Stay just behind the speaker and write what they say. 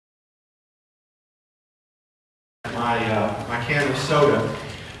my can of soda.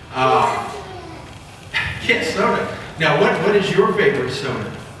 Yes, soda. Now, what is your favorite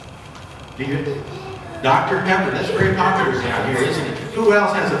soda? Do you? Dr. Pepper. That's very popular down here, isn't it? Who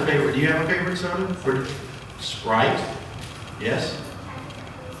else has a favorite? Do you have a favorite soda? Or Sprite? Yes?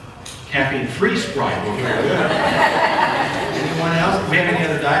 Caffeine-free Sprite. Okay, good. Anyone else? Do we have any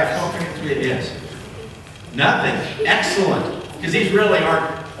other Diet Coke? Yes. Nothing. Excellent. Because these really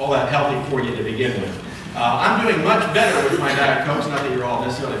aren't all that healthy for you to begin with. I'm doing much better with my Diet Cokes, not that you're all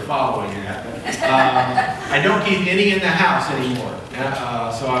necessarily following that. I don't keep any in the house anymore.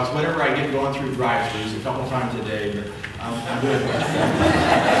 So it's whatever I get going through drive-thrus a couple times a day, but I'm good with that.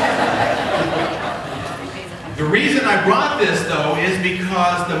 The reason I brought this, though, is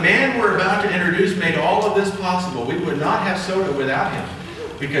because the man we're about to introduce made all of this possible. We would not have soda without him,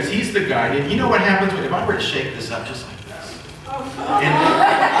 because he's the guy. And you know what happens if I were to shake this up just like this? And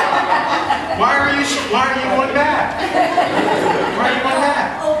why are you going back? Why are you going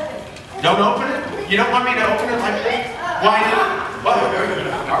back? Don't open it? You don't want me to open it like that? Why not? Well,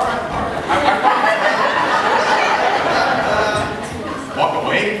 all right. Walk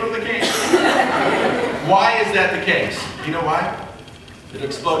away from the case. Why is that the case? You know why? It'll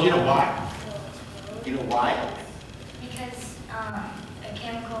explode. You know why? You know why? Because a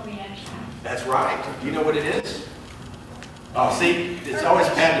chemical reaction. That's right. Do you know what it is? Oh, see, it's always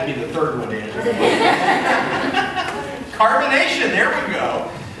bad to be the third one to answer. Carbonation, there we go.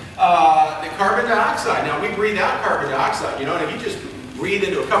 The carbon dioxide. Now, we breathe out carbon dioxide, you know, and if you just breathe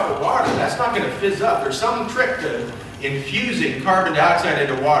into a cup of water, that's not going to fizz up. There's some trick to infusing carbon dioxide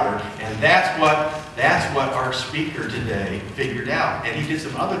into water, and that's what our speaker today figured out. And he did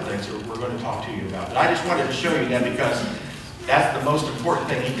some other things that we're going to talk to you about. But I just wanted to show you that because that's the most important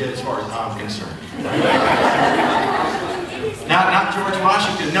thing he did as far as I'm concerned. Not George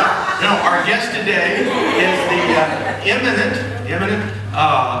Washington, no. Our guest today is the eminent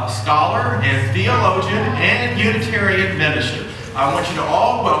scholar and theologian and Unitarian minister. I want you to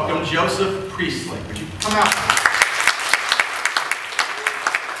all welcome Joseph Priestley. Would you come out?